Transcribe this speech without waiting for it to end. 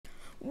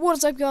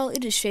What's up, y'all?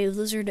 It is Shave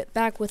Lizard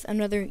back with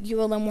another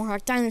ULM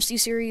Warhawks Dynasty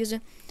series.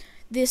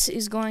 This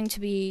is going to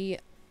be,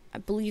 I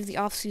believe, the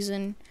off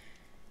season.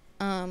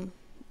 We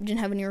didn't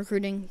have any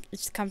recruiting.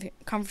 It's the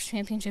conference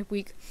championship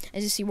week.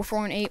 As you see, we're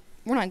 4-8.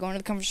 We're not going to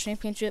the conference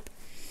championship.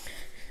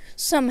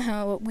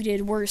 Somehow we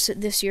did worse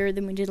this year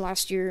than we did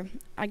last year.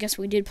 I guess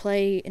we did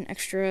play an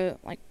extra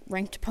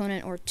ranked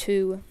opponent or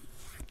two.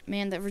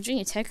 Man, that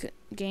Virginia Tech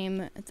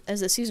game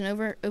as a season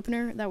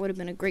opener, that would have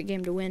been a great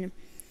game to win.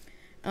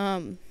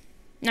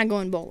 Not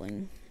going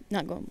bowling.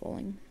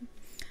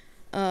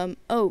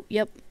 Oh,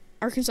 yep.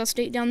 Arkansas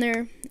State down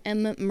there.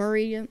 Emmett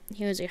Murray.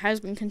 He was a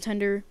Heisman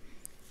contender.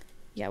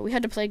 Yeah, we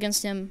had to play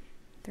against him.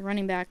 The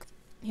running back.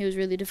 He was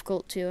really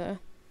difficult to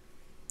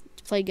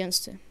play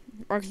against.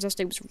 Arkansas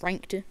State was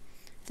ranked. I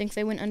think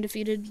they went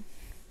undefeated.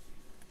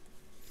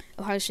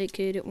 Ohio State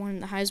kid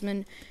won the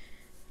Heisman.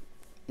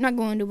 Not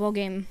going to a bowl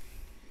game.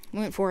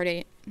 We went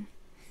 4-8.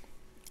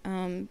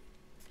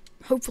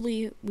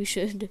 Hopefully we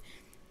should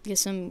get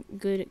some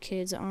good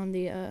kids on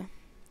the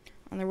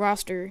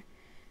roster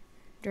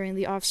during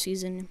the off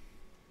season.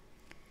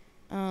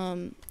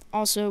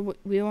 Also,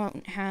 we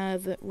won't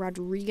have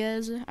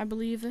Rodriguez, I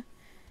believe.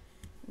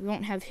 We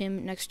won't have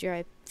him next year.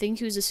 I think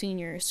he was a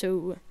senior,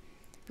 so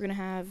we're gonna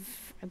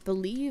have, I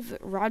believe,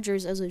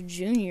 Rogers as a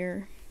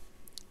junior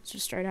to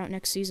start out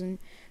next season.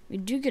 We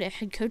do get a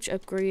head coach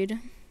upgrade.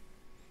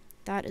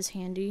 That is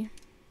handy.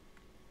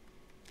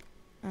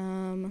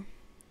 I'm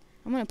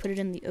gonna put it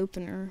in the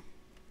opener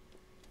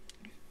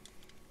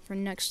for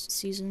next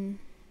season.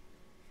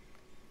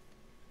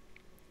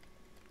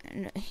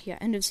 And, yeah,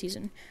 end of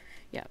season.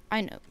 Yeah,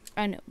 I know.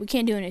 We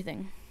can't do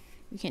anything.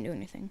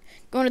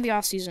 Going to the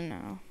off season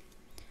now.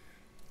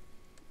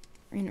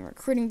 We're in a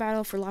recruiting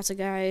battle for lots of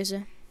guys.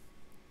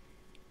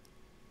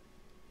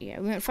 Yeah,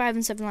 we went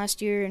 5-7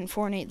 last year and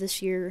 4-8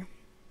 this year.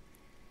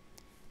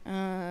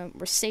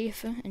 We're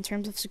safe in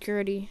terms of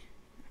security.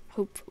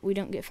 Hope we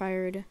don't get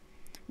fired.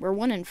 We're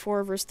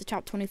 1-4 versus the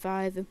top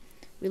 25.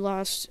 We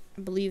lost,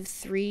 I believe,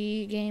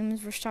 3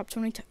 games versus top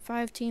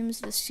 25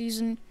 teams this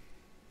season.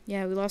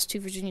 Yeah, we lost to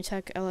Virginia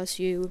Tech,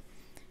 LSU,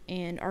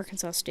 and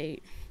Arkansas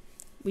State.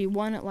 We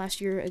won it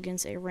last year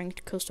against a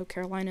ranked Coastal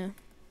Carolina.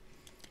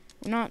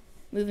 We're not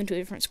moving to a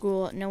different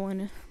school. No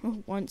one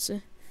wants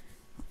us.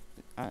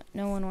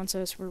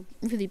 We're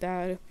really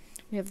bad.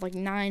 We have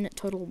 9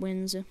 total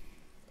wins.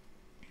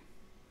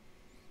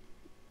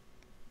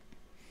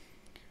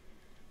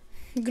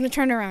 I'm gonna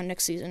turn around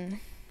next season.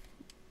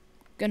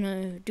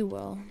 Gonna do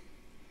well.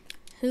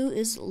 Who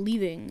is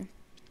leaving?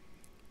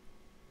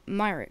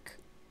 Myrick.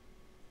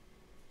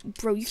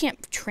 Bro, you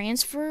can't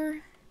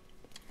transfer?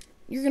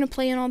 You're gonna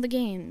play in all the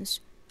games.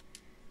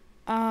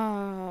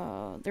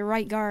 The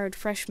right guard,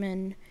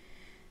 freshman,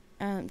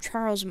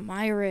 Charles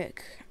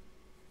Myrick.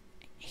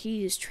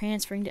 He is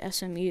transferring to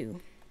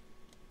SMU.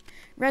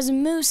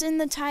 Rasmussen,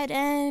 the tight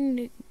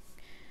end,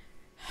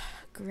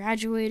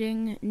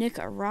 graduating. Nick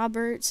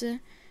Roberts,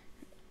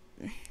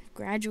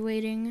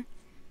 graduating.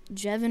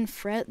 Jevin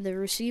Frett, the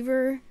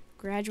receiver,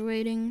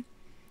 graduating.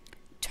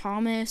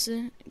 Thomas,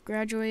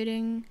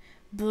 graduating.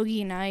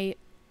 Boogie Knight,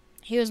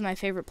 he was my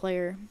favorite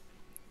player.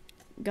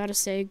 Gotta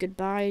say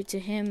goodbye to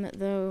him,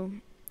 though,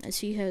 as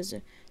he has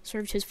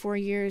served his 4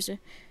 years.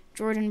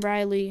 Jordan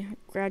Briley,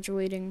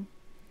 graduating.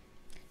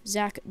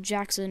 Zach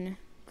Jackson,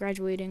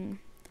 graduating.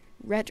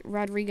 Rhett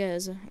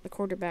Rodriguez, the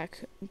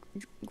quarterback,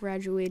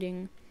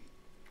 graduating.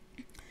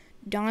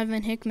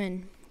 Donovan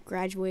Hickman,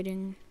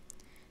 graduating.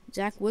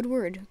 Zach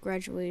Woodward,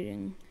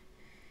 graduating.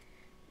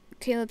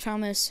 Caleb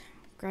Thomas,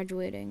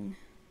 graduating.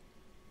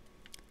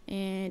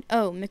 And,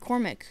 oh,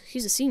 McCormick,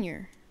 he's a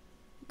senior.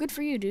 Good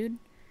for you, dude.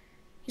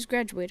 He's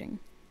graduating.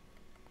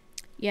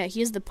 Yeah,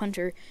 he is the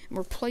punter. And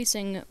we're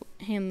replacing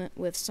him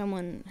with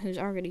someone who's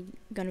already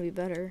going to be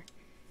better.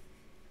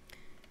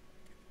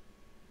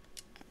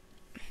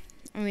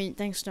 I mean,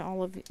 thanks to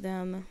all of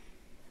them.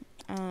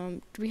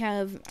 We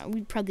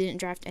probably didn't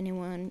draft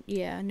anyone.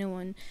 Yeah, no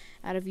one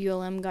out of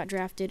ULM got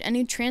drafted.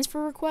 Any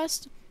transfer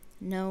requests?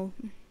 No.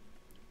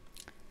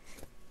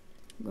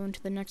 Going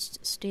to the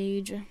next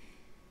stage.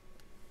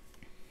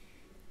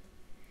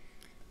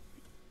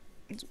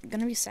 It's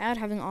gonna be sad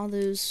having all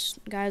those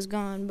guys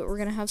gone, but we're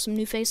gonna have some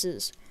new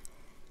faces.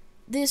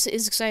 This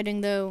is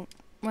exciting, though.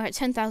 We're at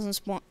 10,000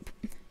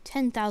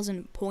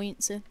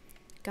 points.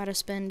 Gotta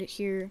spend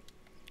here.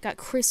 Got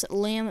Chris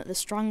Lamb, the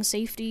strong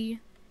safety.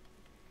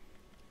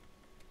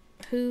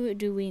 Who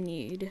do we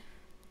need?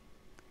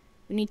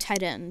 We need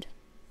tight end.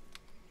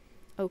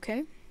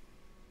 Okay.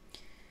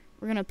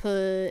 We're gonna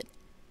put,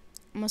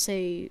 I'm gonna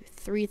say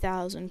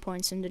 3,000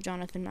 points into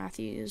Jonathan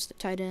Matthews, the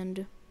tight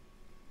end.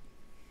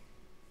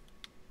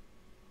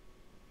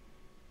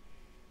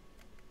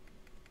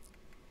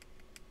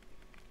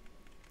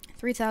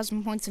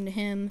 3,000 points into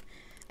him.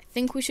 I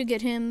think we should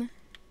get him.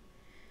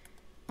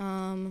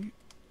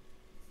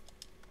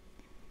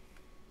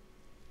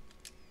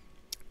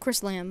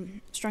 Chris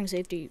Lamb, strong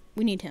safety.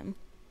 We need him.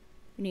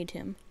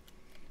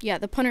 Yeah,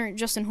 the punter,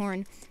 Justin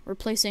Horn,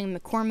 replacing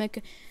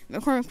McCormick.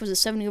 McCormick was a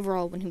 70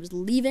 overall when he was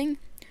leaving.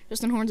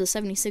 Justin Horn's a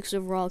 76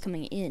 overall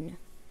coming in.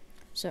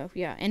 So,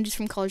 yeah. And he's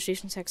from College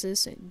Station,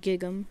 Texas.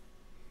 Gig 'em.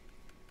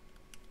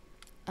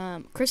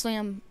 Chris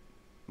Lamb,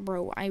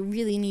 bro, I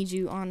really need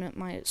you on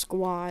my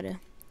squad.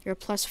 You're a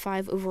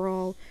 +5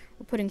 overall.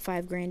 We're putting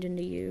 $5 grand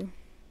into you.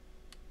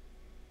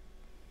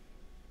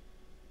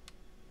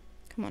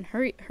 Come on,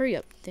 hurry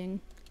up,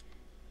 thing.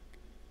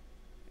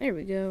 There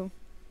we go.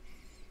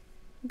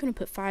 I'm gonna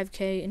put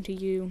 5K into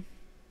you.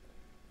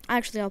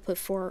 Actually, I'll put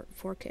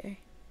 4K.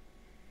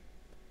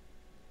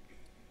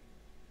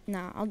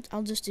 Nah,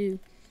 I'll just do.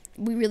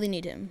 We really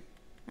need him.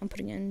 I'm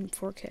putting in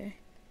 4K.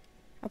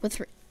 I'll put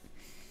 3.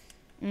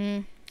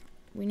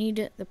 We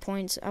need the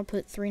points. I'll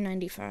put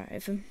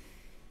 395.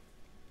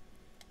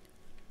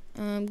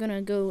 I'm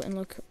gonna go and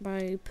look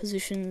by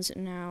positions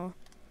now.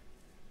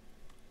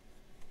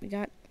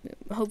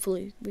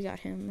 Hopefully, we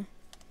got him.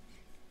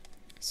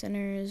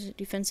 Centers,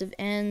 defensive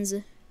ends.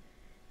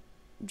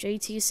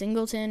 JT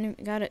Singleton,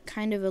 got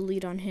kind of a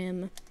lead on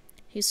him.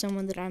 He's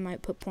someone that I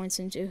might put points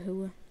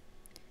into.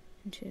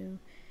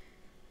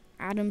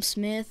 Adam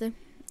Smith,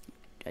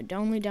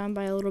 only down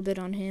by a little bit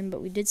on him,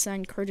 but we did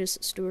sign Curtis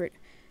Stewart.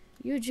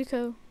 You a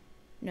JUCO?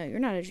 No, you're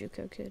not a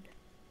JUCO kid.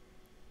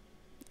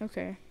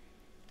 Okay.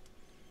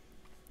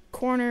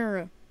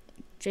 Corner,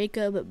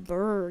 Jacob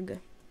Berg.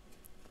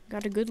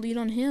 Got a good lead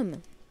on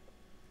him.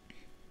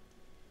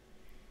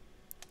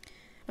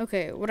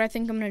 Okay, what I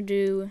think I'm gonna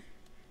do.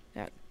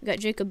 Got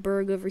Jacob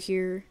Berg over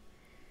here.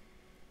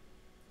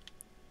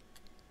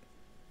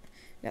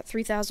 Got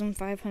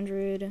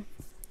 3,500.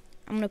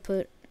 I'm gonna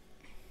put.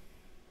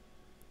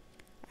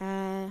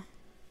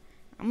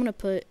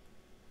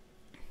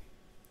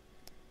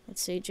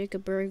 Let's see,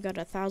 Jacob Berg got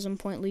a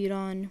 1,000-point lead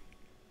on.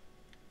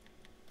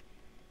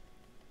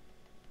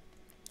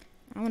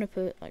 I'm gonna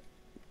put like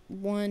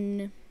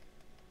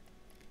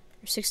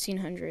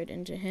 1,600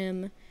 into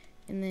him,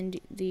 and then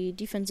the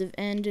defensive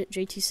end,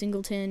 JT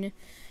Singleton.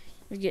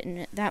 We're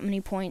getting that many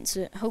points.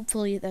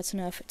 Hopefully that's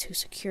enough to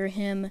secure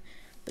him.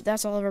 But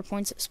that's all of our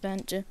points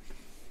spent.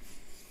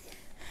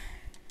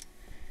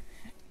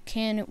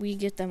 Can we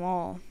get them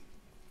all?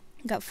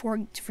 Got 4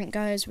 different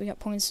guys we got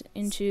points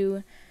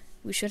into.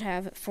 We should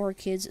have 4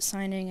 kids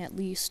signing at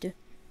least.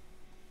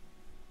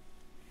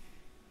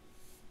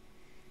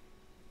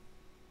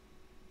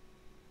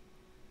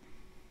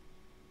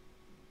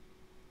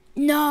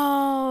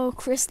 No!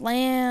 Chris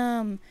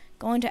Lamb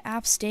going to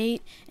App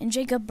State, and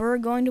Jacob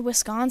Berg going to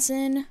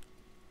Wisconsin.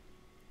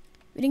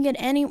 We didn't get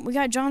any. We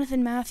got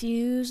Jonathan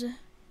Matthews.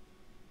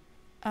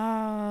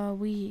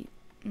 We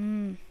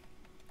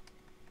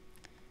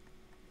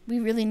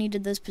really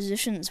needed those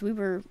positions. We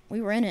were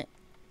in it.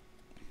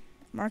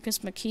 Marcus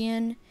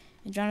McKeon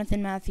and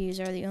Jonathan Matthews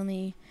are the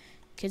only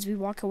kids we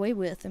walk away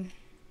with.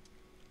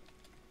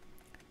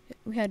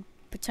 We had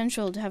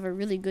potential to have a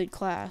really good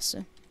class.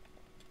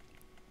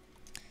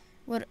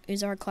 What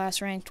is our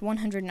class ranked?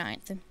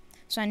 109th.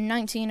 Signed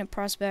 19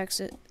 prospects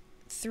at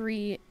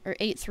 8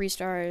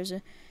 3-stars,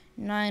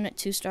 9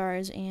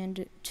 2-stars,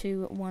 and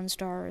 2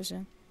 1-stars.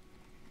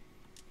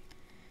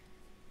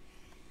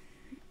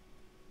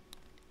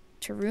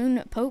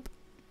 Tarun Pope,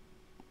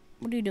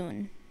 what are you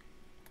doing?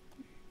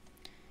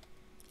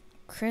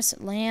 Chris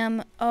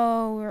Lamb,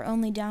 oh, we're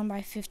only down by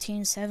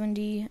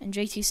 1570, and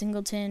JT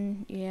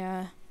Singleton,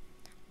 yeah.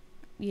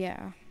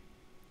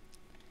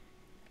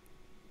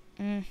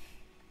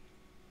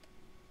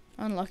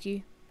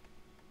 Unlucky.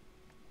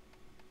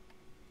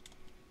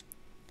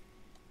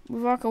 We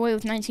walk away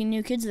with 19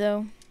 new kids,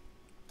 though.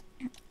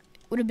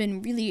 Would have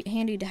been really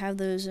handy to have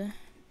those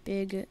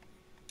big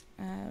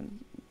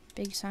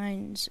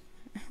signs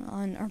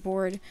on our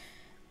board.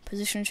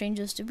 Position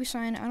changes. Did we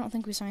sign? I don't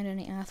think we signed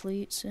any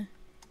athletes.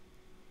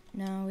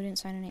 No, we didn't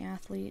sign any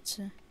athletes.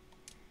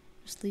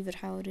 Just leave it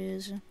how it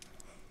is.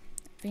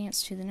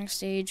 Advance to the next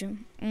stage.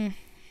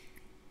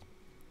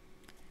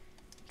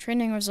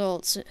 Training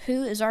results.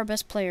 Who is our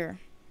best player?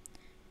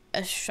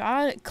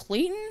 Ashad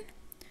Clayton?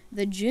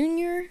 The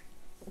junior?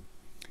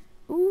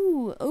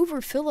 Ooh, over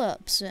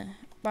Phillips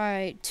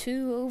by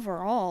 2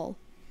 overall.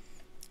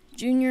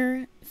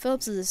 Junior.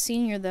 Phillips is a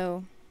senior,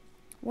 though.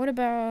 What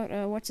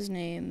about, what's his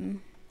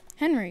name?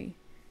 Henry.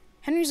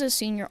 Henry's a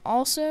senior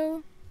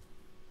also.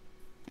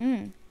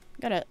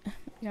 Got a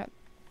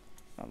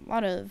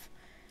lot of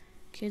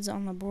kids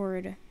on the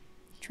board.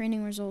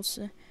 Training results.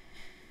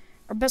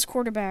 Our best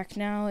quarterback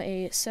now,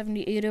 a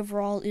 78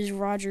 overall, is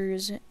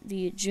Rogers,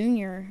 the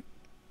junior.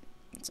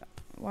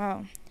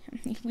 Wow.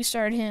 We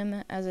started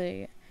him as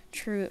a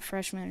true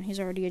freshman. He's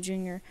already a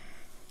junior.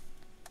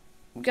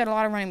 We got a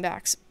lot of running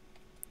backs.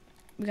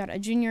 We got a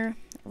junior,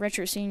 a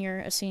redshirt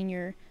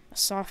senior, a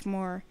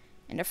sophomore,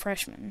 and a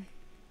freshman.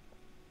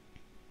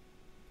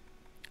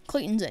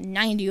 Clayton's a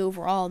 90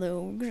 overall,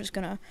 though. We're just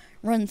gonna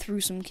run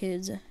through some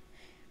kids.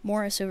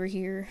 Morris over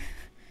here,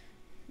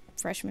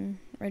 freshman,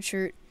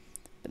 redshirt.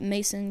 But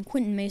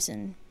Quentin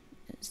Mason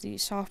is the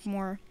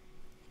sophomore.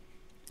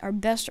 Our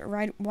best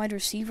wide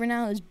receiver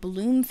now is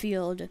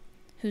Bloomfield,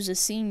 who's a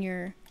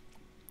senior.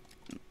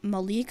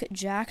 Malik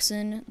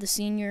Jackson, the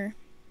senior.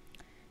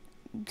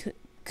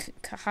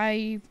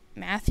 Kahai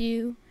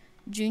Matthew,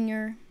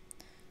 junior.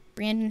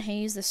 Brandon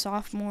Hayes, the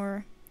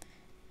sophomore.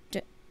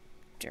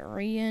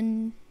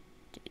 Darian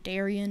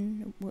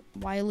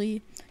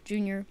Wiley,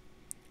 junior.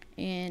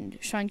 And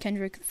Sean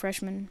Kendrick,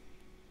 freshman.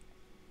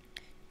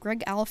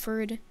 Greg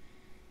Alford,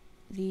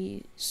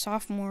 the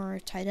sophomore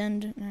tight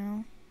end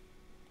now.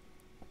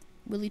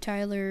 Willie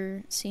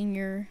Tyler,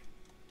 senior.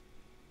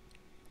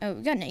 Oh,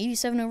 we got an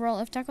 87 overall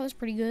left tackle. That's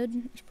pretty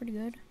good. That's pretty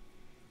good.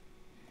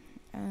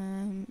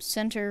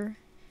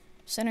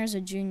 Center's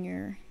a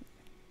junior.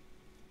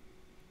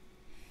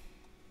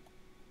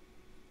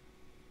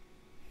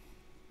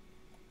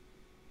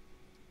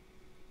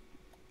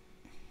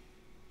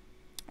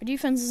 Our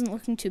defense isn't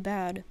looking too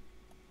bad.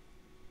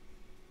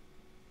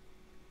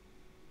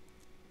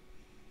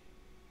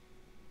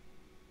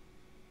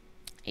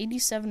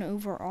 '87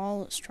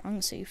 overall,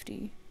 strong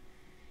safety.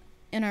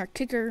 And our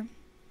kicker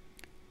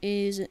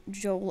is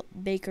Joel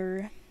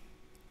Baker,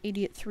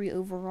 83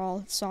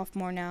 overall,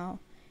 sophomore now.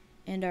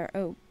 And our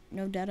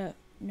no data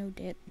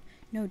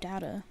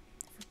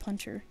for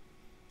punter.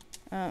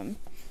 Did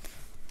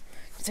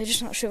they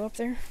just not show up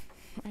there?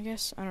 I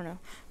guess, I don't know.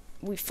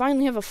 We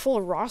finally have a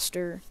full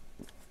roster.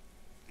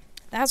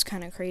 That's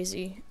kind of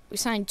crazy. We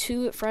signed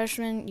 2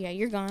 freshmen. Yeah,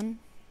 you're gone.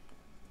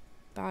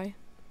 Bye.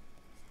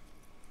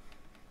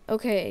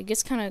 Okay, it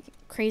gets kind of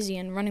crazy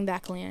in running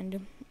back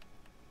land.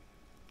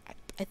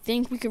 I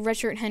think we could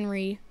redshirt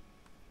Henry,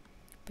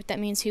 but that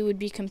means he would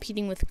be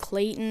competing with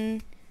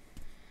Clayton.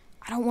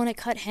 I don't want to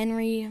cut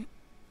Henry.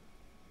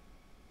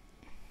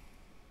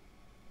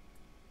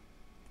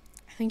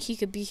 I think he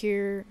could be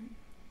here.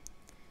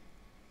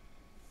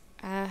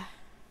 I'm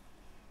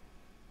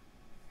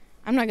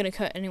not going to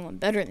cut anyone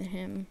better than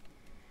him.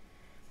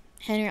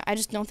 Henry, I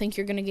just don't think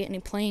you're going to get any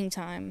playing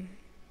time.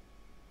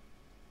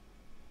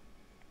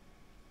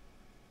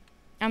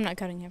 I'm not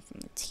cutting him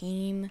from the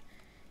team.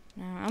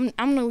 No, I'm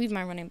going to leave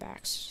my running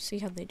backs. See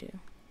how they do.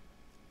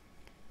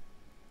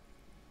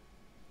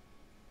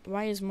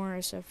 Why is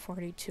Morris at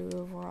 42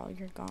 overall?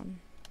 You're gone.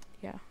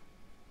 Yeah.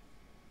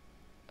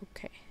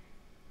 Okay.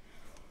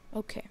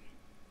 Okay.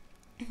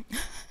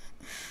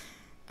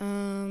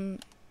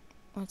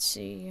 Let's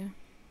see.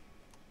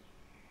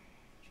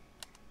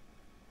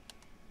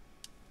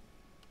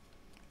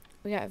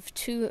 We have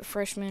 2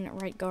 freshmen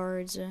right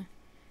guards.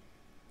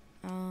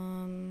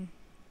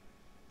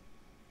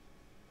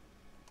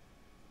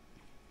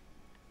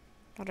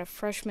 Got a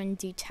freshman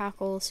D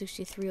tackle,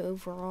 63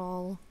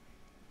 overall.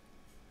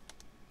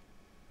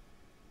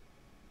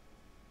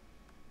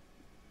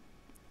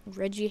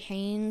 Reggie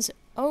Haynes.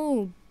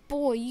 Oh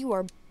boy, you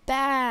are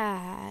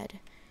bad.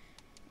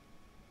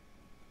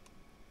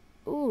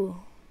 Ooh,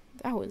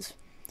 that was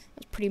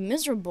pretty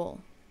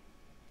miserable.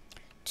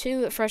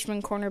 2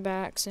 freshman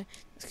cornerbacks.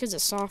 This kid's a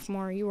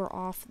sophomore. You are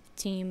off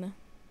the team.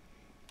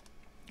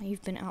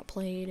 You've been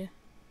outplayed.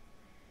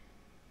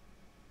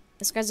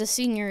 This guy's a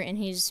senior, and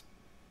he's...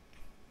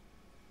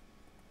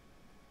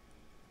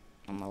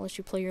 I'm gonna let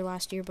you play your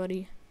last year,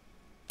 buddy.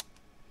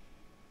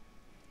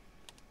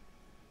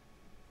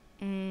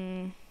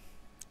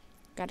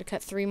 Gotta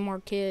cut 3 more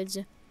kids.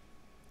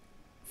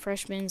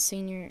 Freshman,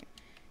 senior.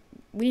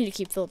 We need to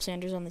keep Philip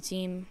Sanders on the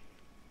team.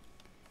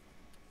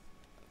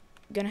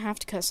 Gonna have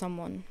to cut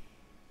someone.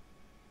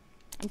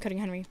 I'm cutting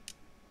Henry.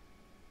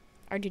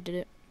 Already did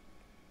it.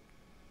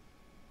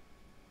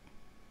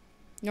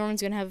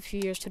 Norman's gonna have a few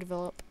years to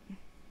develop.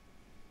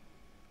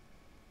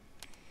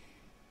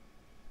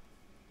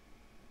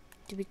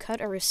 Did we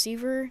cut a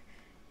receiver?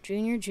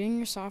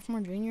 Junior,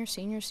 sophomore, junior,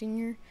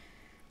 senior.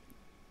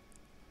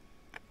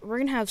 We're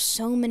gonna have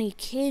so many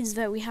kids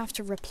that we have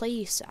to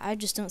replace. I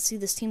just don't see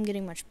this team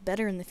getting much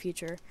better in the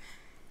future.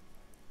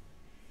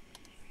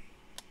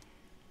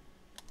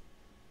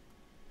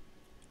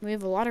 We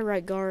have a lot of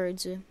right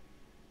guards.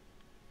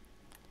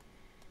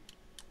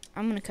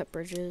 I'm gonna cut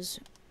Bridges.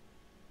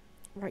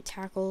 Right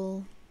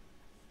tackle.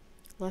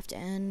 Left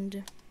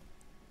end.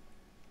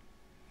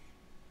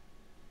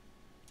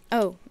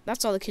 Oh,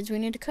 that's all the kids we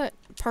need to cut.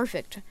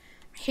 Perfect.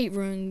 I hate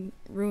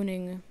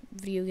ruining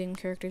video game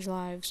characters'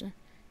 lives.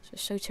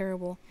 It's so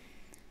terrible.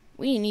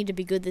 We need to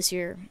be good this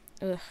year.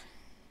 Ugh.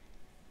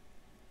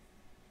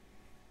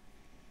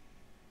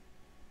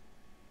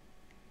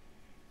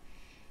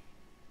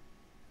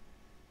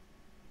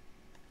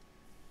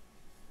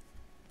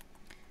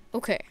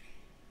 Okay.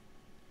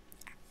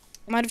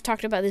 I might have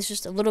talked about this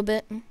just a little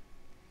bit,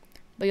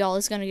 but y'all,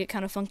 it's gonna get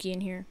kind of funky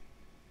in here.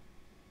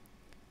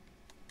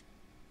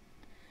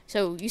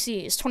 So, you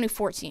see, it's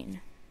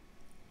 2014.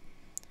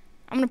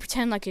 I'm gonna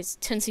pretend like it's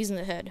 10 seasons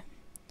ahead.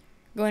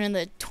 Going in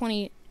the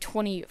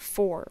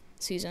 2024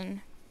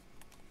 season.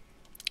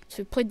 So,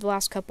 we played the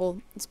last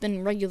couple. It's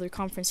been regular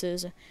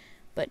conferences,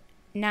 but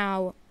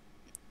now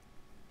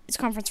it's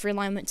conference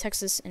realignment.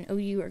 Texas and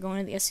OU are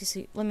going to the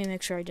SEC. Let me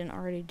make sure I didn't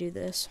already do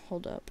this.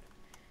 Hold up.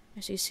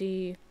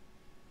 SEC.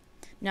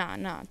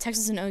 Nah.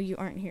 Texas and OU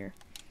aren't here.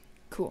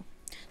 Cool.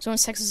 So,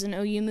 once Texas and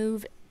OU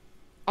move,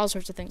 all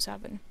sorts of things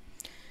happen.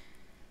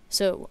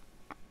 So,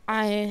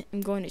 I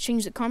am going to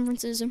change the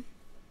conferences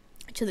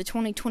to the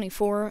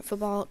 2024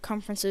 football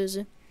conferences,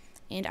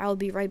 and I'll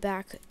be right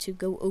back to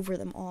go over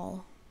them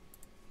all.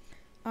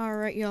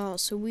 Alright, y'all,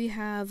 so we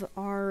have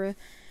our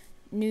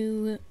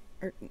new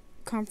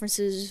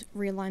conferences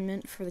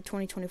realignment for the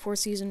 2024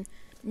 season.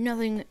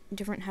 Nothing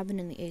different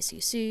happened in the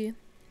ACC.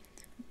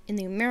 In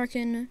the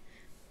American,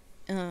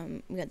 we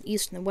got the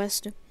East and the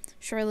West.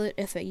 Charlotte,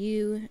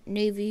 FAU,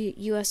 Navy,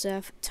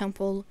 USF,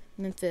 Temple,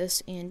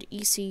 Memphis, and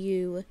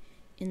ECU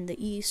in the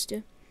East.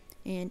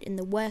 And in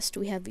the West,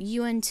 we have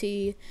UNT,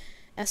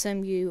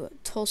 SMU,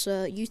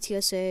 Tulsa,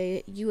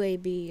 UTSA,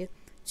 UAB,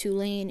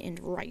 Tulane, and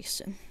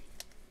Rice.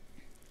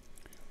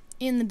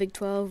 In the Big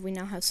 12, we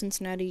now have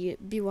Cincinnati,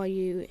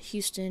 BYU,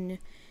 Houston,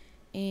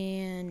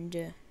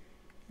 and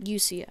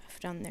UCF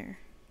down there.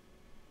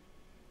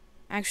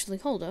 Actually,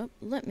 hold up.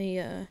 Let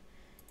me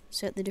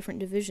set the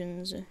different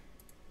divisions. Give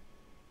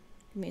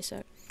me a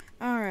sec.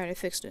 Alright, I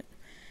fixed it.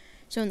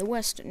 So in the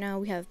West, now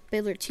we have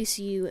Baylor,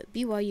 TCU,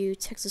 BYU,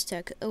 Texas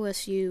Tech,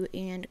 OSU,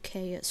 and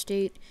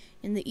K-State.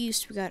 In the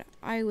East, we got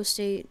Iowa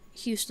State,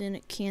 Houston,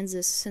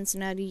 Kansas,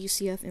 Cincinnati,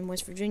 UCF, and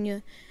West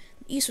Virginia.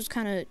 The East was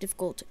kind of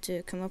difficult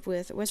to come up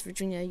with. West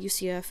Virginia,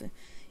 UCF, and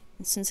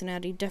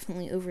Cincinnati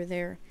definitely over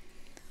there.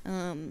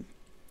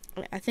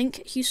 I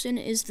think Houston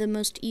is the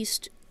most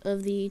east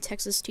of the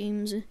Texas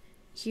teams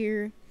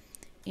here,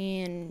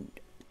 and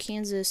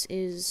Kansas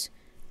is,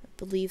 I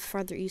believe,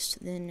 farther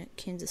east than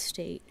Kansas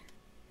State.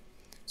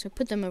 So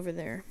put them over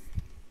there.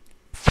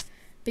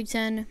 Big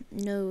Ten,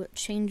 no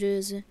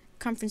changes.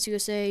 Conference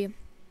USA,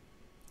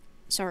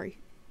 sorry,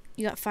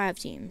 you got 5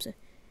 teams.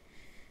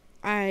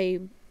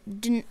 I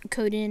didn't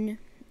code in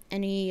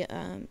any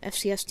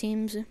FCS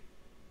teams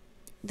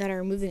that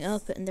are moving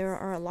up, and there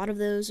are a lot of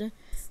those.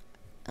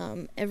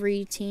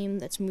 Every team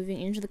that's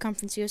moving into the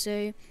Conference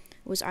USA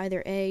was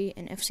either A,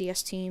 an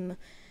FCS team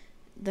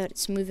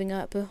that's moving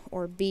up,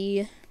 or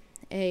B,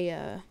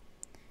 a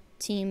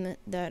team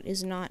that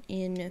is not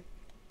in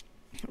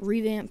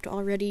Revamped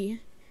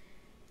already.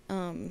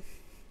 I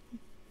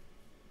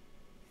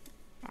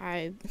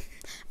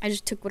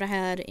just took what I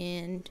had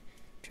and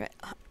tried.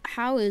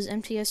 How is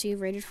MTSU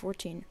rated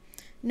 14?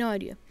 No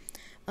idea.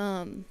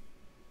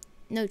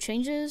 No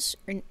changes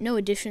or no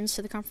additions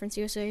to the Conference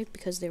USA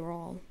because they were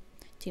all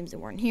teams that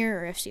weren't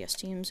here, or FCS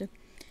teams. In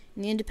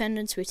the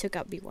Independents, we took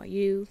out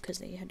BYU because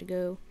they had to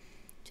go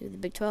to the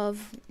Big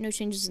 12. No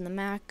changes in the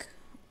MAC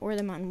or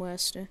the Mountain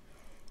West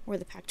or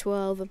the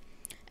Pac-12.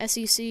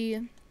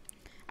 SEC,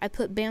 I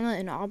put Bama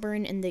and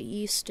Auburn in the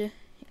East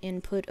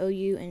and put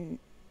OU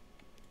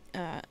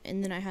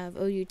and then I have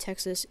OU,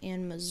 Texas,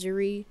 and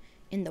Missouri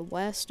in the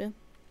West.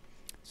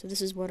 So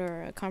this is what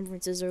our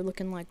conferences are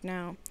looking like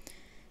now.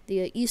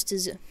 The East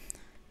is,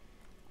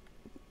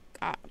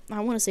 I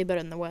want to say better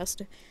than the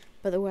West,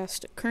 but the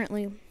West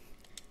currently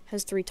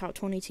has 3 top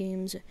 20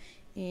 teams,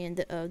 and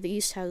the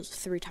East has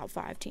 3 top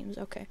 5 teams.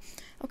 Okay,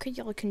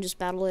 y'all can just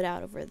battle it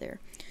out over there.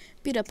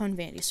 Beat up on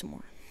Vandy some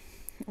more,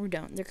 or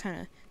don't. They're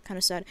kind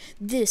of sad.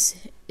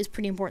 This is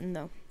pretty important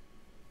though.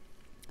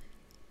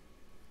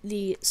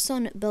 The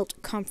Sun Belt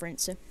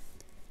Conference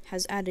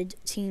has added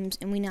teams,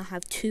 and we now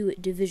have 2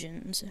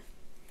 divisions.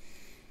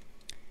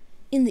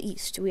 In the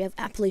East, we have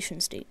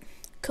Appalachian State,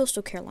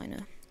 Coastal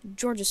Carolina,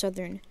 Georgia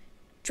Southern,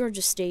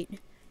 Georgia State,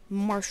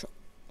 Marshall,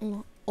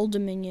 Old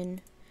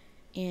Dominion,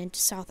 and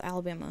South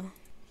Alabama.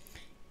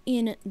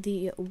 In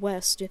the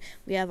West,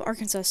 we have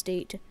Arkansas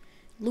State,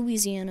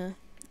 Louisiana,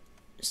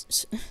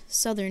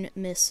 Southern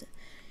Miss,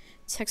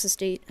 Texas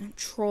State,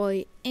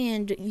 Troy,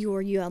 and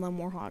your ULM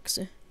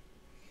Warhawks.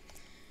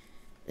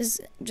 This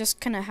is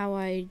just kind of how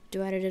I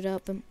divided it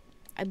up.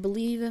 I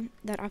believe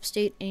that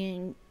Upstate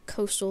and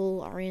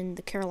Coastal are in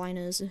the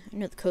Carolinas. I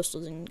know the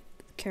Coastal's in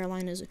the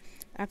Carolinas.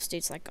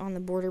 Upstate's like on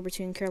the border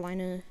between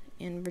Carolina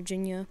and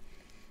Virginia.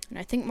 And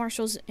I think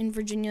Marshall's in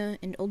Virginia,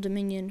 and Old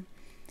Dominion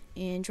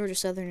and Georgia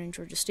Southern and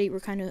Georgia State were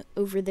kind of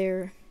over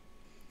there.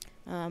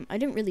 I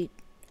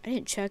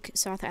didn't check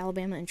South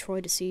Alabama and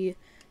Troy to see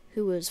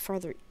who was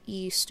farther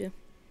east.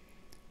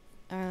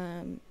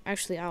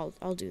 Actually,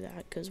 I'll do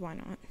that, because why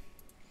not?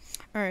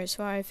 Alright,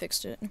 so I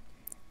fixed it.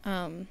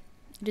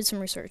 Did some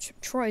research.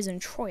 Troy is in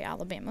Troy,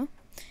 Alabama,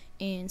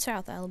 and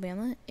South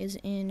Alabama is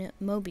in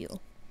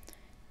Mobile.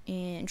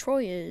 And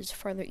Troy is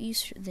farther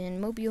east than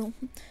Mobile,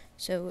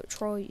 so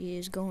Troy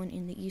is going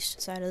in the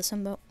east side of the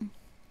Sun Belt.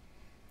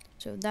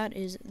 So that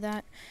is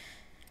that.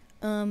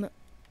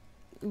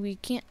 We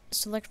can't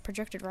select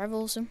projected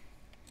rivals.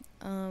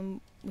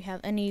 We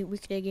have any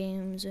weekday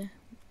games.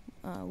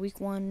 Week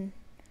 1,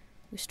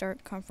 we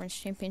start conference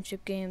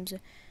championship games.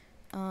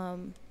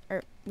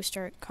 Or we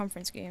start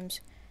conference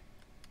games.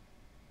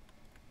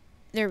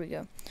 There we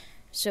go.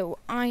 So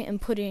I am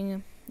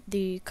putting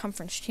the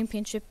conference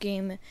championship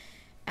game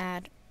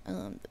at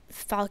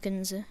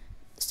Falcons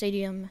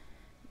Stadium,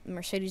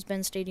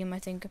 Mercedes-Benz Stadium, I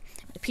think.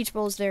 The Peach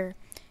Bowl's there.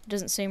 It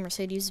doesn't say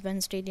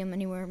Mercedes-Benz Stadium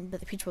anywhere, but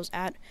the Peach Bowl's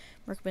at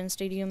Merc-Benz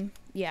Stadium.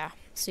 Yeah,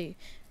 see,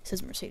 it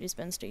says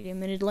Mercedes-Benz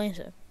Stadium in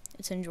Atlanta.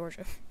 It's in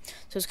Georgia.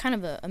 So it's kind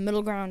of a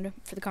middle ground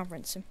for the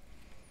conference.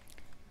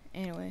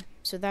 Anyway,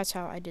 so that's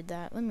how I did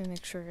that. Let me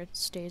make sure it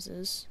stays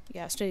as...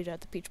 Yeah, it stayed at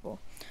the Peach Bowl.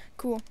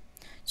 Cool.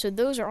 So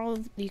those are all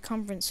the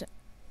conference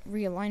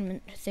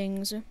realignment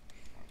things.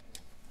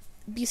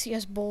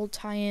 BCS Bowl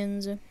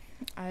tie-ins.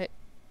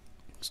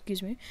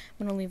 Excuse me.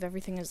 I'm gonna leave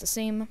everything as the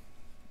same.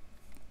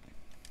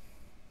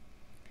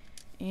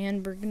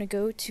 And we're gonna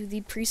go to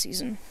the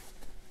preseason.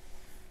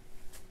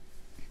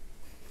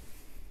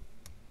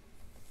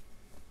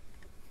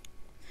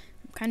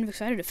 I'm kind of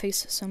excited to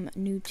face some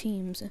new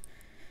teams.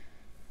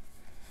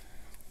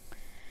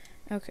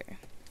 Okay.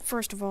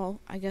 First of all,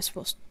 I guess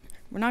we're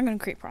not gonna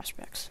create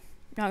prospects.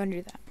 We're not gonna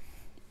do that.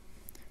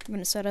 I'm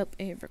gonna set up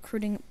a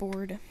recruiting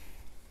board.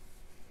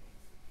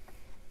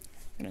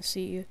 I'm gonna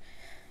see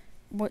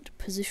what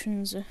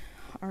positions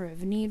are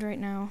of need right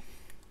now.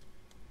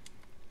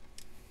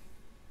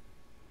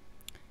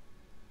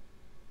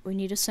 We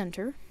need a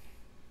center.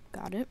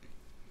 Got it.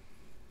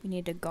 We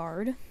need a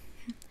guard.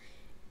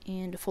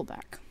 And a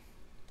fullback.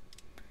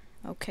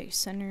 Okay,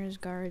 centers,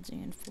 guards,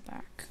 and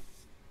fullback.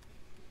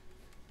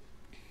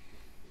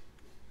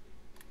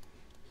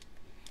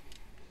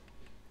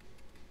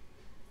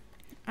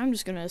 I'm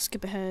just gonna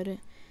skip ahead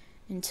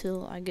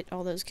until I get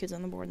all those kids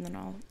on the board, and then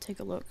I'll take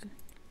a look.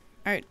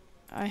 Alright,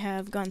 I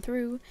have gone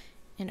through,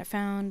 and I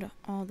found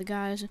all the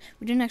guys.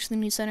 We didn't actually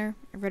need center.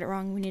 I read it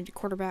wrong. We needed a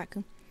quarterback.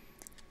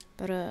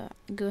 But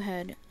go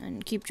ahead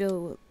and keep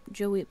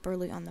Joey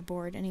Burley on the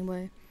board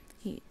anyway.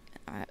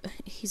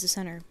 He's a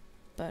center,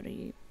 but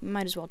he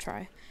might as well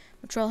try.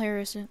 Latrell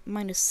Harris,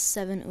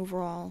 -7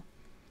 overall,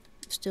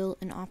 still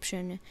an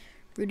option.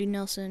 Rudy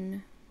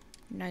Nelson,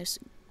 nice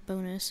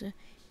bonus.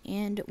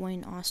 And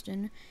Wayne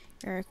Austin.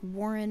 Eric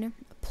Warren,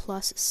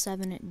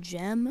 +7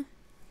 gem.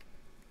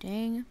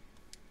 Dang.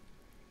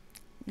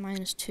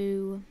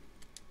 -2.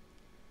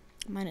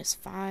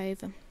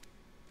 -5.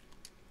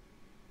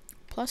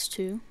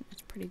 +2.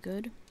 That's pretty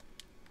good.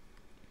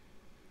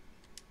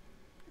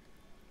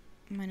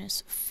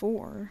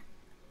 -4.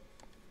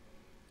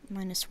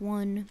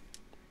 -1.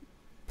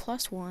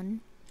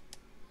 +1.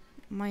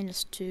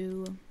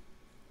 -2.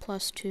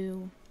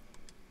 +2.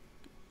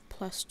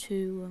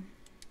 +2.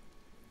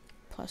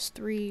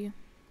 +3.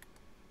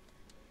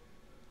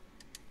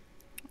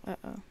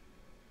 Uh-oh.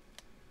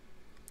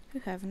 Who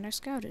haven't I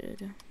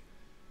scouted?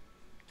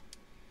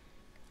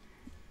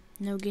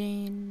 No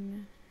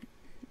gain.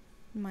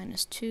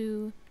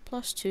 -2.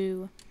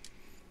 +2.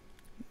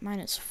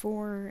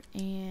 -4.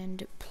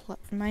 And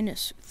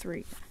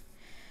 -3.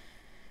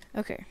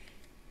 Okay.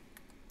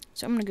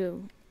 So I'm gonna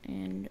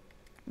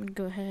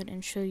go ahead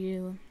and show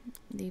you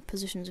the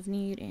positions of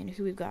need and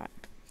who we've got.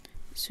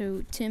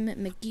 So Tim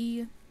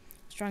McGee,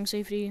 strong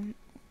safety,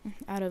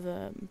 out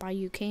of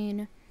Bayou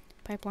Cane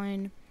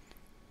Pipeline.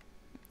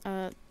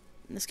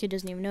 This kid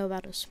doesn't even know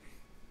about us.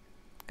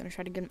 Gonna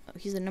try to get him.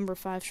 He's a number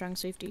 5 strong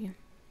safety,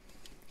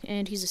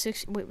 and he's a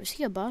 6. Wait, was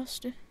he a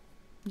bust?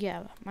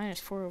 Yeah,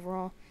 -4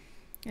 overall.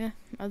 Yeah,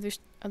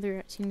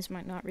 other teams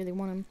might not really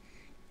want him.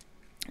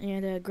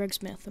 And Greg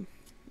Smith,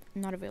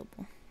 not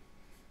available.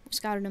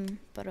 Scouted him,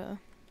 but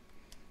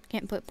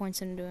can't put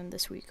points into him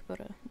this week.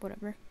 But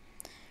whatever.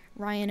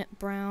 Ryan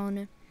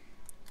Brown.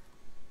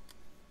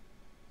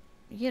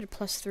 He had a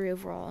 +3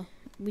 overall.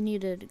 We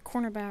needed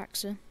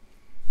cornerbacks,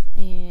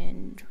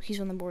 and he's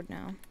on the board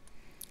now.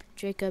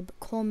 Jacob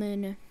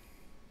Coleman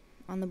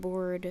on the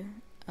board,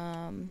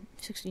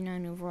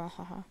 69 overall,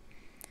 haha.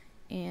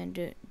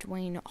 And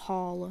Dwayne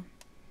Hall.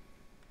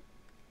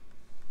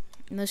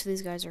 Most of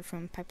these guys are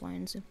from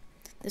Pipelines.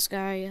 This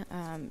guy,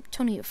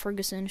 Tony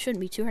Ferguson, shouldn't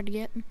be too hard to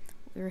get.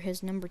 We're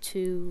his number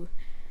 2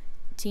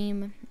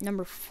 team,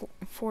 number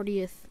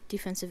 40th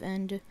defensive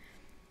end,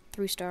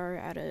 3-star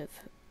out of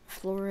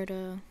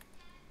Florida.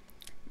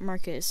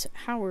 Marcus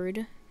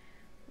Howard,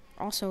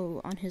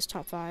 also on his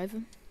top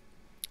 5.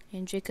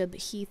 And Jacob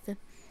Heath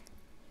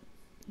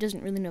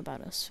doesn't really know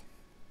about us,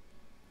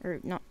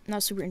 or not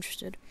super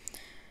interested.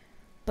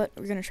 But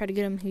we're gonna try to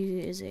get him. He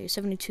is a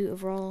 72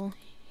 overall.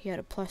 He had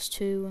a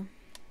 +2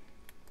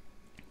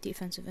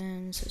 defensive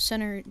end. So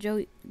center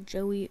Joey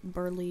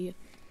Burley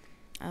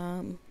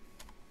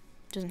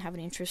doesn't have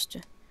any interest.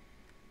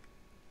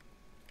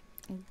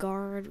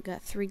 Guard, we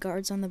got 3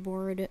 guards on the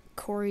board.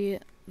 Corey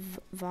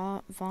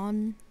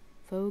Von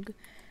Vogue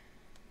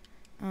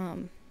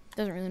doesn't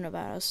really know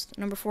about us.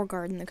 Number 4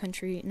 guard in the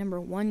country. Number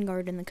 1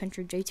 guard in the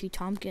country, JT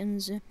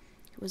Tompkins. It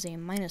was a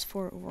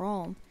 -4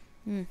 overall.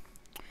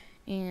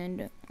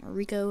 And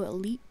Rico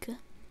Leak,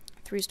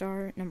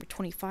 3-star, number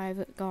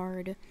 25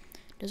 guard.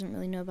 Doesn't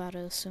really know about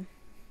us.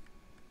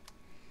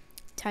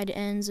 Tight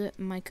ends,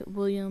 Mike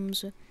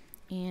Williams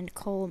and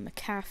Cole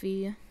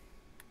McAfee,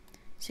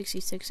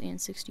 66 and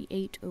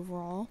 68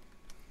 overall.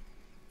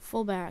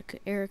 Fullback,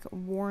 Eric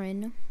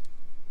Warren,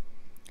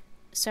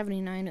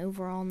 79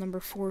 overall, number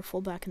 4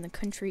 fullback in the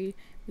country.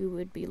 We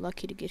would be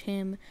lucky to get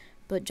him,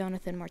 but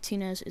Jonathan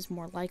Martinez is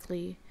more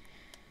likely.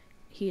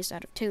 He is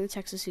out of Taylor,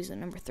 Texas. He's at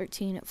number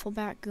 13 at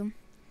fullback.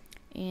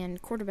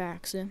 And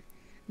quarterbacks,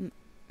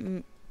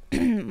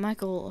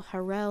 Michael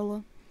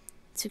Harrell,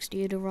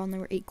 68 overall,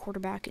 number 8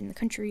 quarterback in the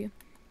country.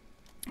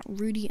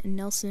 Rudy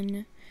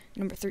Nelson,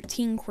 number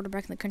 13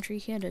 quarterback in the country.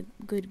 He had a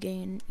good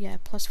gain, yeah,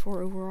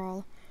 +4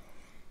 overall,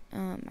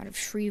 out of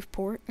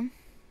Shreveport.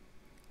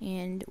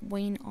 And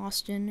Wayne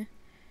Austin,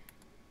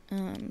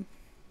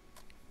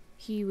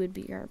 he would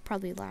be our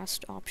probably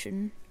last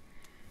option.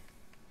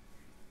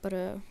 But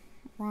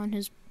we're on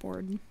his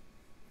board.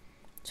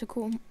 So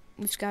cool.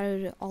 We've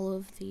scouted all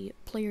of the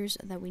players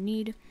that we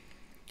need.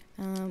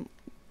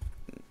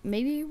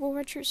 Maybe we'll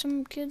redshirt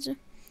some kids at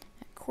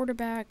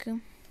quarterback.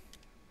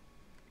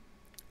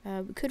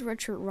 We could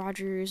redshirt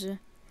Rogers. I'm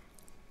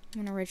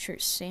gonna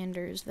redshirt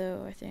Sanders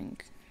though, I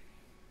think.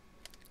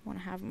 I wanna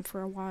have him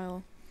for a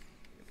while.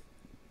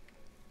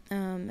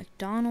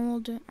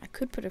 McDonald, I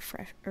could put a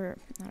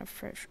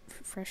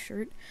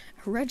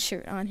red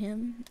shirt on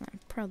him. I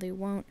probably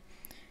won't.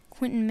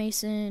 Quentin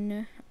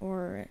Mason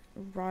or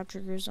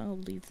Rogers, I'll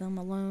leave them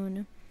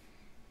alone.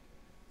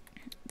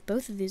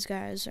 Both of these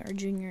guys are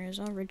juniors.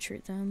 I'll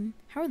redshirt them.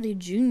 How are they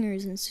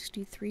juniors in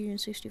 63 and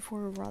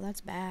 64 overall?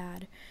 That's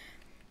bad.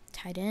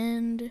 Tight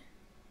end.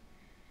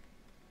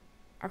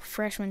 Our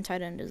freshman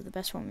tight end is the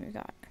best one we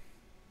got.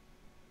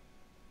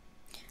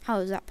 How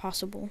is that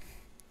possible?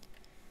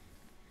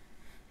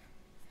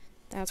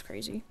 That's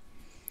crazy.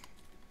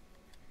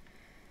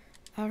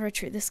 I'll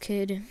redshirt this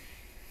kid.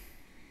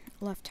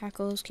 Left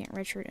tackles, can't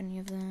redshirt any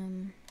of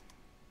them.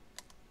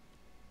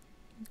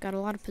 Got a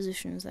lot of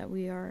positions that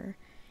we are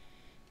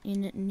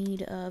in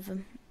need of.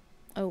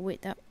 Oh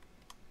wait,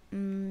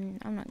 I'm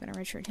not gonna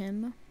redshirt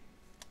him.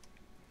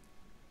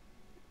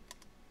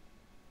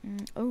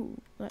 Oh,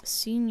 that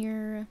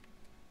senior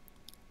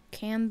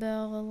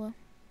Campbell.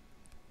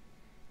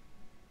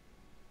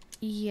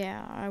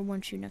 Yeah, I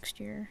want you next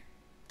year.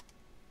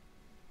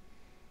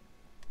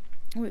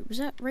 Wait, was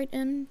that right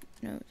end?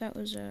 No, that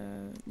was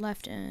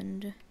left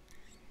end.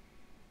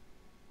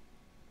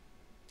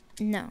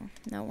 No,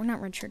 we're not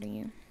redshirting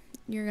you.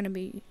 You're gonna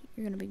be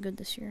good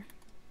this year.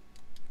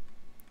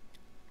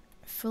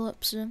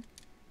 Phillips, gonna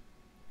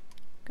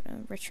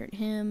redshirt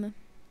him.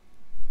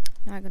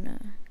 Not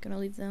gonna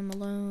leave them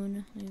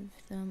alone. Leave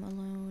them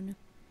alone.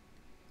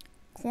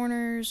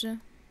 Corners.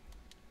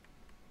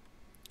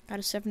 Got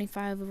a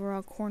 75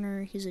 overall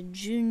corner. He's a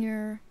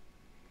junior.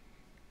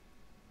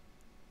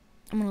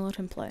 I'm gonna let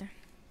him play.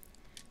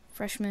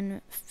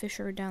 Freshman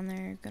Fisher down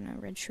there, gonna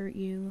redshirt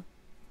you.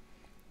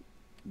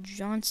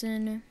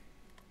 Johnson,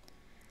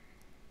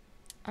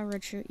 I'll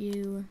redshirt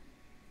you.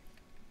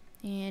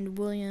 And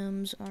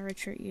Williams, I'll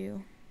redshirt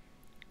you.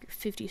 You're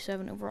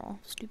 57 overall,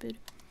 stupid.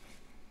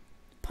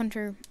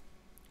 Punter,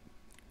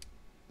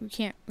 we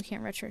can't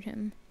redshirt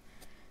him.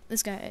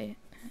 This guy,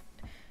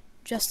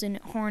 Justin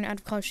Horn, out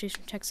of College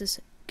Station, Texas,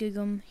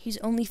 Gig'em. He's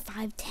only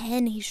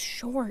 5'10", he's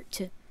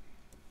short.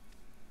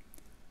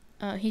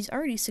 He's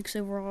already 6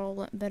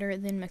 overall, better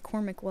than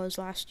McCormick was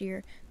last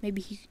year.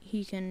 Maybe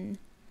he can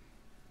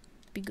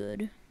be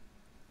good.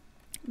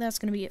 That's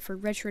gonna be it for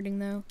redshirting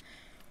though.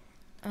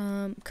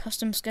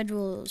 Custom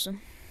schedules.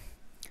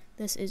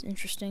 This is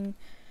interesting.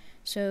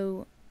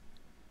 So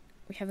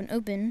we have an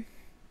open,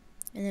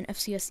 and then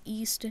FCS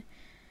East.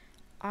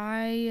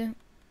 I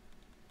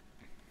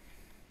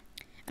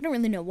don't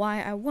really know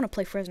why. I want to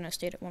play Fresno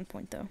State at one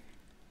point though.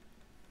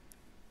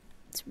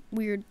 It's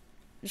weird.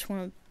 I just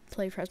want to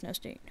play Fresno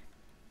State.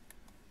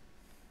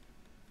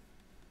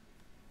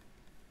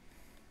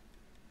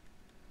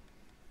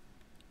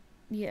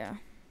 Yeah,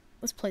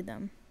 let's play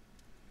them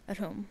at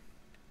home.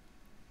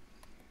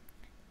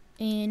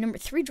 And number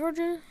 3,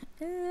 Georgia.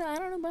 I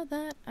don't know about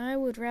that. I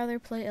would rather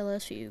play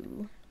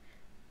LSU,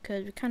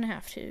 because we kind of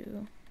have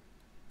to.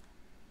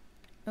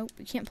 Oh,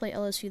 we can't play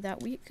LSU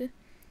that week.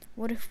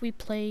 What if we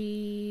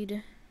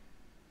played...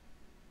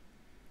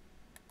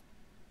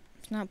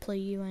 Let's not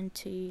play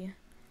UNT. Let's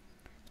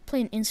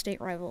play an in-state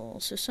rival,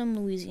 so some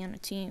Louisiana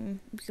team.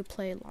 We could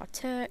play La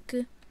Tech,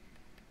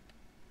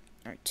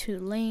 or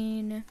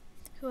Tulane.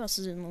 Who else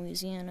is in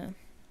Louisiana?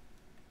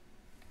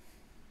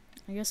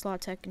 I guess La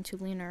Tech and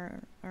Tulane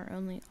are our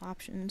only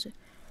options.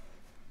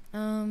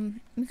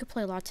 We could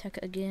play La Tech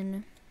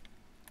again.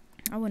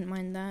 I wouldn't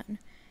mind that.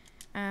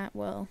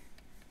 Well,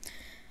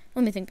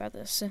 let me think about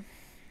this.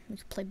 We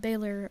could play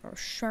Baylor or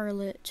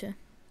Charlotte,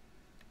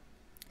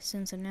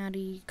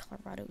 Cincinnati,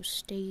 Colorado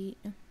State,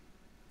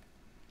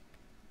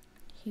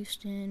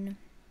 Houston.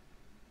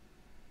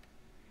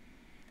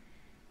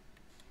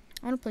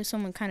 I want to play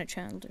someone kind of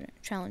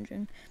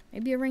challenging.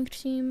 Maybe a ranked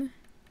team,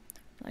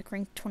 like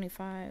ranked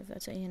 25.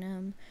 That's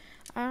A&M.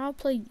 I'll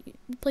play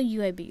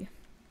UAB.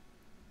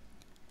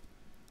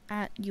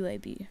 At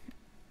UAB.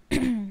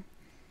 And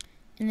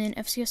then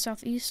FCS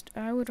Southeast.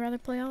 I would rather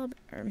play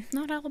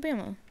not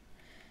Alabama.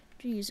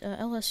 Jeez,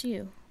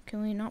 LSU.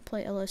 Can we not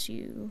play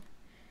LSU?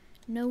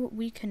 No,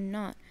 we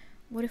cannot.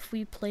 What if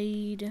we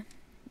played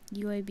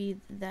UAB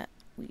that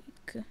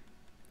week?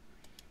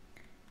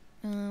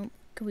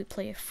 Could we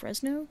play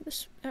Fresno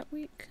that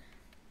week?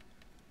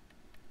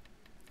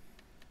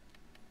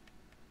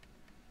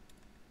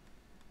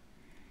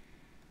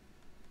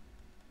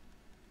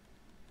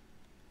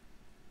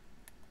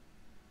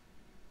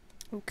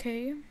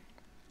 Okay.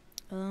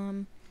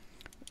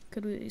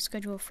 Could we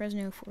schedule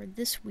Fresno for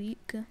this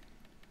week?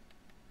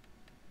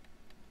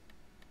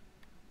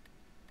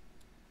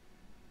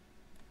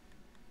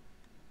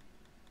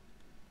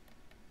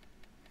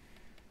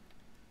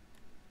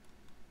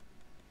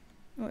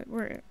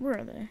 Wait, Where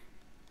are they?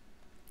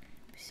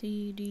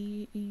 C,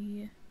 D,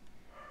 E.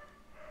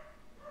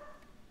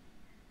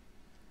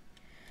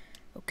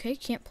 Okay,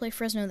 can't play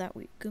Fresno that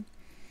week.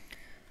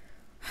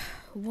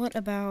 What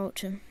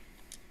about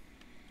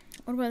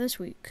this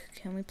week?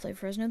 Can we play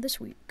Fresno this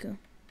week?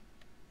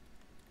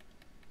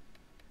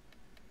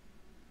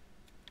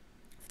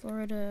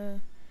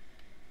 Florida.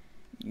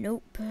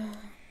 Nope.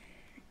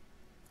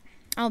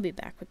 I'll be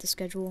back with the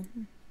schedule.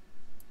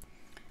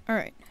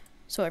 Alright.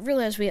 So I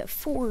realized we have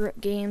 4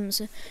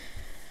 games.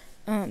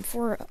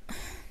 4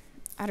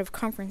 out of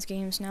conference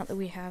games now that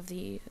we have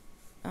the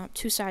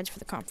 2 sides for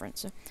the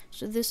conference.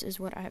 So this is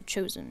what I have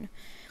chosen.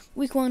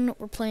 Week 1,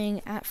 we're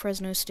playing at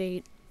Fresno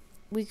State.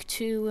 Week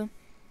 2,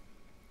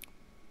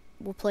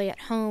 we'll play at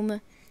home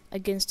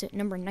against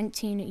number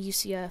 19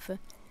 UCF.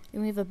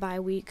 And we have a bye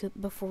week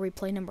before we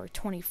play number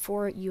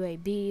 24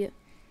 UAB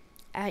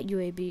at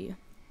UAB.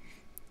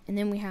 And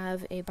then we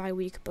have a bye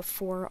week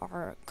before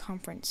our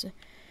conference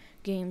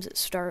games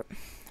start.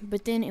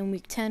 But then in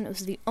week 10, it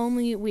was the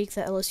only week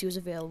that LSU was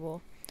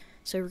available.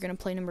 So we're going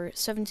to play number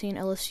 17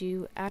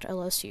 LSU at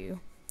LSU,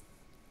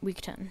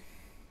 week 10.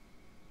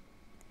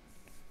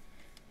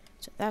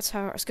 So that's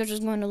how our schedule is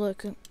going to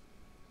look. Going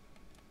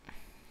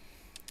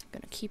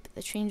to keep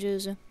the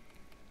changes.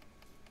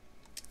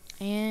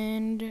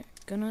 And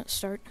gonna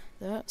start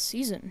the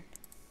season.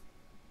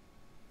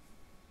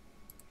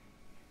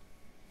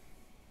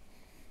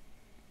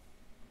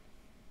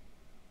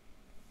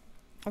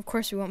 Of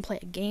course, we won't play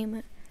a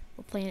game.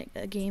 We'll play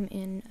a game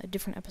in a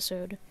different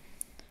episode.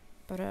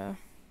 But, I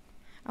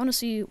want to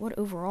see what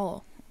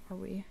overall are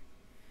we.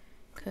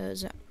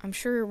 Because I'm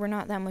sure we're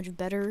not that much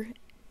better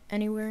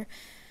anywhere.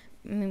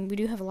 I mean, we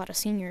do have a lot of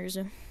seniors.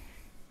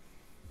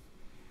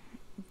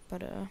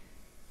 But,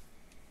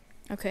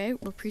 okay,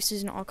 we're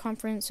preseason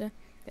all-conference.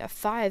 We have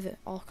 5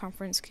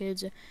 all-conference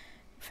kids. We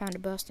found a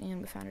bust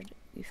and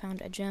we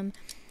found a gem.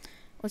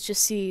 Let's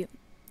just see.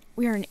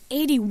 We are an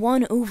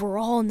 81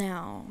 overall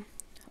now.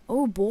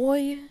 Oh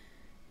boy.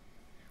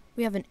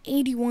 We have an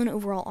 81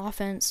 overall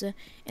offense and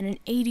an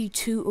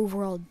 82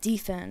 overall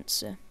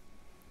defense.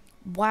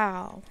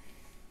 Wow.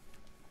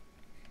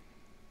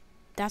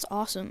 That's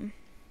awesome.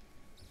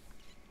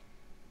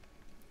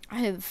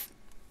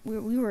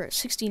 We were at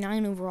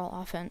 69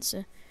 overall offense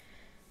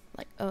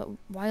like a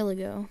while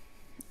ago.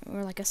 We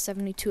were like a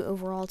 72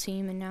 overall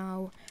team, and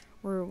now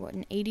we're what,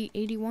 an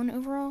 81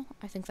 overall?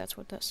 I think that's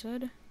what that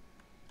said.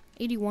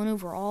 81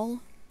 overall.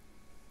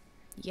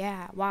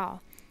 Yeah, wow.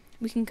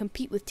 We can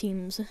compete with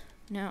teams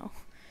now.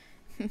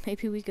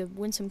 Maybe we could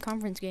win some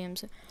conference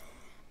games.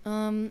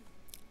 I'm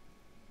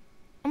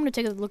gonna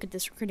take a look at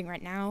this recruiting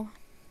right now,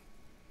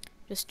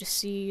 just to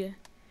see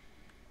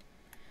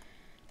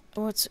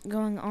what's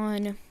going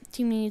on.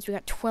 Team needs, we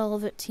got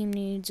 12 team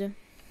needs.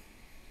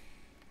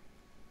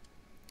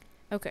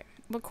 Okay,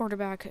 what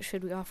quarterback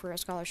should we offer a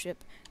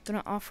scholarship?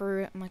 Gonna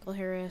offer Michael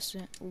Harris,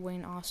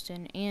 Wayne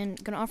Austin,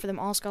 and gonna offer them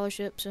all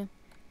scholarships.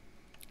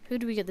 Who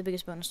do we get the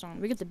biggest bonus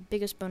on? We get the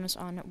biggest bonus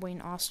on Wayne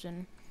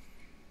Austin.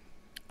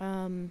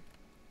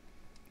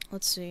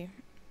 Let's see.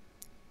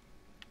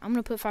 I'm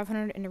gonna put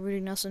 500 into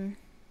Rudy Nelson.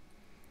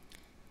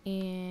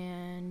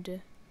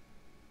 And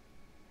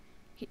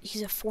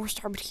he's a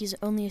 4-star, but he's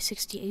only a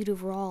 68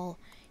 overall.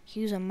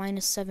 He was a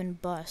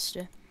 -7 bust.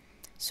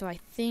 So I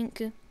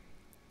think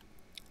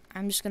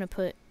I'm just gonna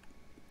put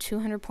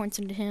 200 points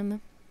into him.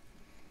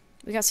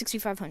 We got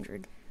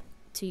 6,500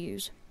 to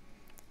use.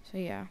 So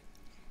yeah.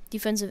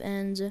 Defensive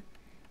ends,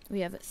 we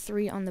have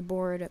 3 on the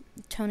board.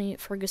 Tony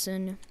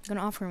Ferguson, I'm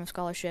gonna offer him a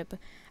scholarship. I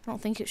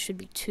don't think it should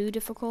be too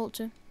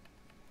difficult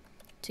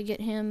to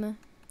get him.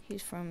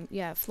 He's from,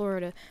 yeah,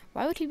 Florida.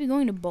 Why would he be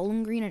going to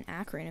Bowling Green and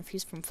Akron if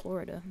he's from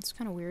Florida? It's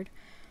kind of weird.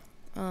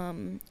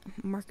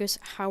 Marcus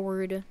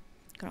Howard,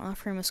 gonna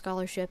offer him a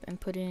scholarship and I'll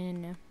put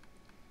in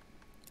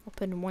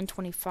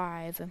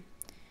 125. And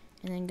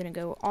then gonna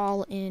go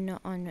all in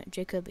on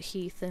Jacob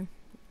Heath.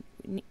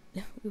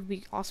 It would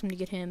be awesome to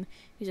get him.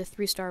 He's a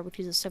 3-star, but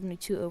he's a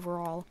 72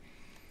 overall.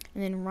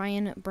 And then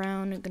Ryan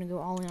Brown, gonna go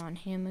all in on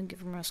him and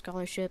give him a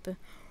scholarship.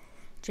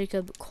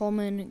 Jacob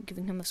Coleman,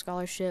 giving him a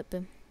scholarship.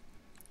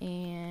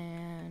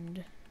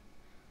 And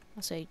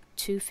I'll say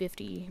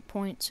 250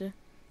 points.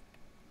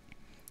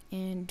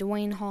 And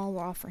Dwayne Hall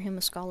will offer him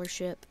a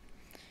scholarship.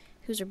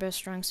 Who's our best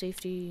strong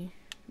safety?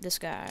 This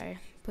guy.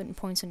 Putting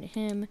points into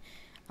him.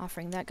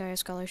 Offering that guy a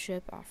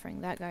scholarship.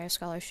 Offering that guy a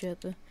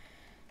scholarship.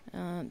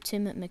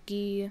 Tim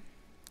McGee,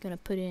 gonna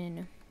put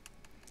in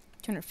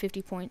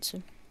 250 points.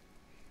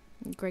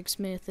 Greg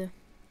Smith,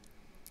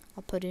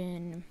 I'll put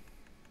in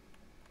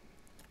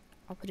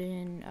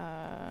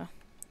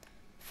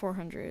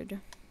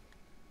 400.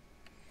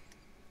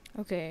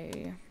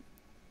 Okay,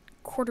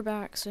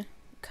 quarterbacks,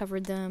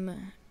 covered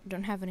them.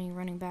 Don't have any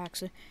running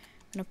backs. I'm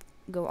gonna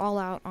go all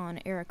out on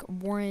Eric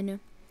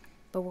Warren,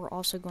 but we're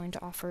also going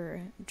to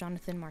offer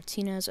Jonathan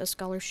Martinez a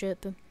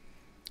scholarship.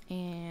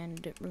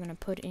 And we're going to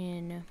put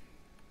in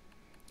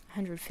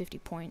 150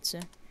 points.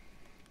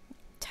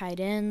 Tight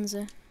ends,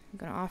 I'm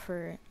going to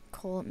offer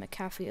Cole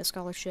McCaffrey a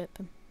scholarship.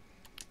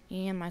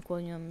 and Mike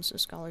Williams a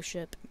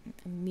scholarship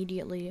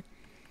immediately.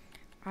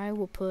 I'm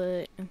gonna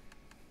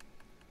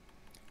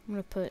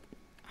put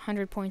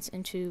 100 points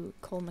into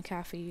Cole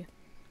McCaffey.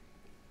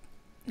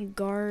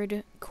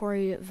 Guard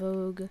Corey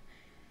Vogue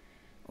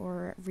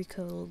or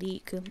Rico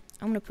Leak.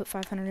 I'm gonna put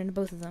 500 into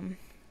both of them.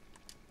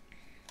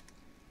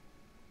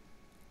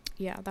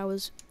 Yeah, that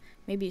was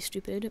maybe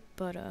stupid,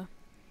 but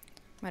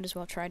might as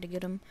well try to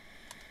get him.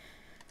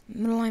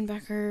 Middle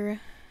linebacker,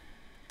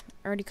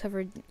 already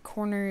covered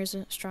corners,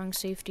 strong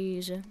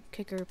safeties,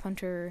 kicker,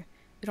 punter.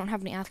 We don't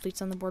have any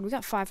athletes on the board. We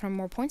got 500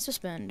 more points to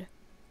spend.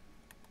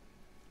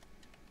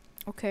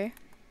 Okay.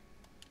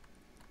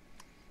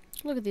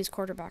 Look at these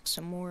quarterbacks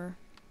some more.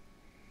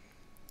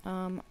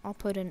 I'll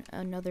put in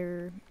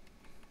another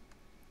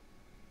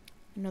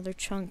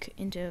chunk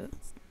into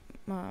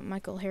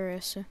Michael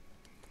Harris.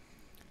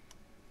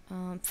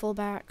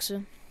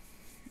 Fullbacks,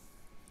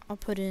 I'll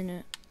put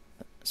in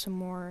some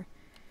more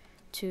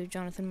to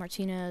Jonathan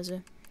Martinez.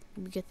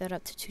 We get that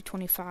up to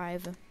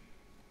 225.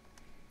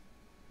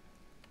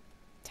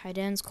 Tight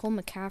ends, Cole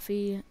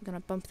McCaffey.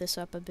 Gonna bump this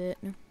up a bit.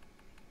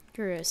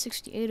 You're a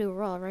 68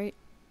 overall, right?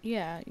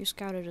 Yeah, you're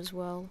scouted as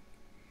well.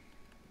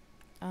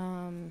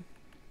 I'll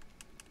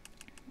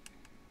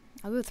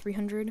go with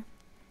 300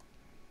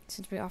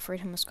 since we offered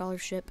him a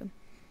scholarship.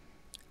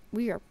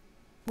 We're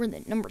in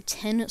the number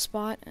 10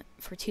 spot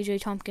for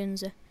TJ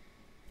Tompkins.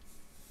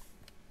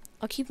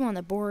 I'll keep him on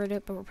the board,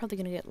 but we're probably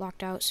going to get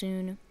locked out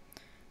soon.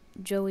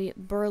 Joey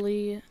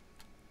Burley,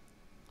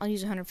 I'll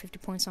use 150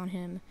 points on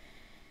him.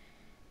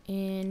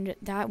 And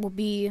that will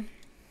be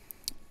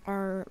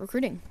our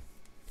recruiting.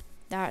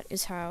 That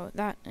is how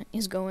that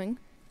is going.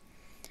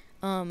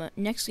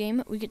 Next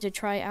game, we get to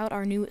try out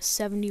our new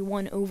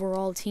 71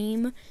 overall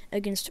team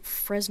against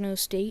Fresno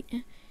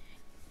State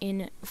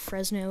in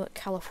Fresno,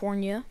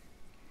 California.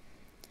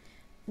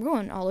 We're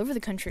going all over the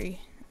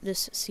country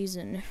this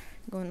season.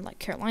 Going to, like,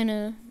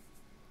 Carolina.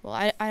 Well,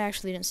 I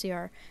actually didn't see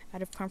our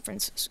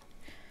out-of-conference,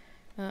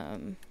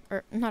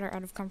 or not our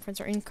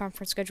out-of-conference, our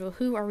in-conference schedule.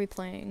 Who are we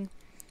playing?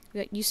 We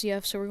got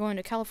UCF, so we're going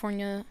to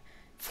California,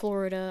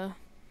 Florida,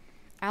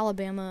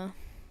 Alabama,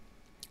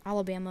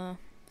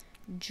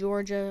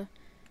 Georgia,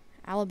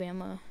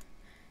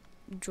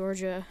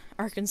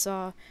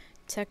 Arkansas,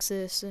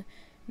 Texas,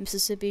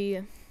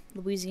 Mississippi,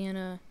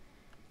 Louisiana.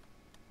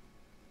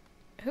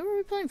 Who are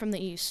we playing from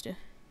the East?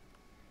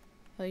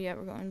 Oh yeah,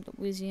 we're going to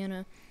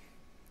Louisiana.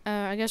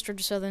 I guess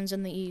Georgia Southern's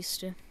in the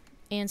East,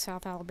 and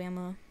South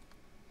Alabama.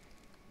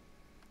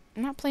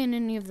 I'm not playing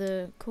any of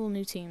the cool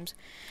new teams,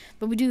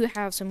 but we do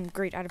have some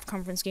great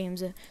out-of-conference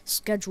games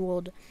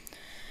scheduled.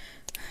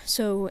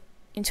 So,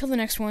 until the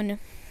next one,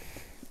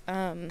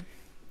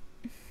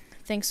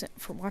 thanks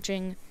for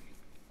watching.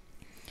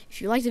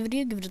 If you liked the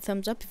video, give it a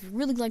thumbs up. If you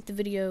really liked the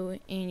video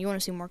and you want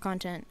to see more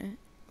content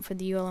for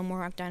the ULM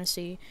Warhawk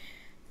Dynasty,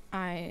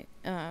 hit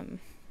the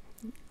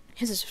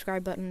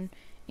subscribe button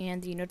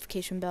and the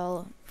notification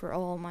bell for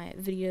all my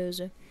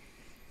videos.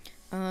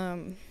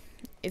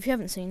 If you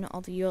haven't seen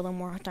all the ULM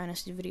Warhawk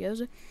Dynasty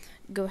videos,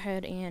 go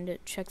ahead and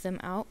check them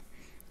out.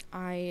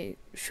 I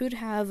should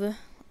have a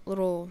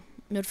little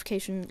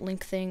notification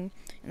link thing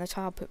in the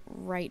top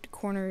right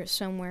corner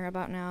somewhere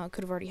about now. It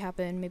could have already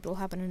happened. Maybe it'll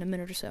happen in a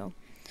minute or so.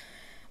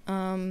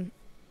 I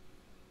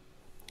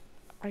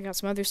got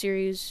some other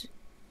series.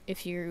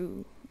 If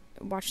you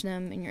watch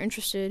them and you're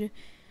interested,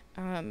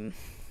 show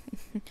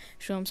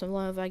them some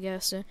love, I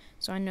guess,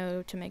 so I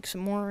know to make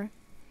some more.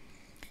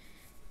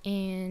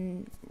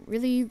 And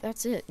really,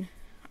 that's it.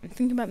 I'm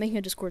thinking about making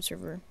a Discord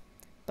server,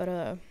 but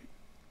I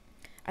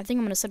think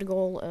I'm gonna set a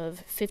goal of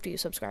 50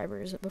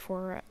 subscribers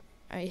before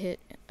I get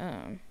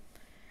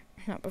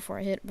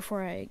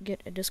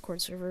a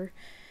Discord server.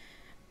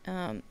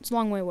 It's a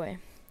long way away,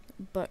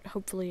 but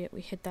hopefully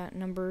we hit that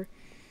number.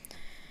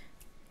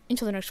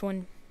 Until the next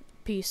one,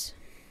 peace.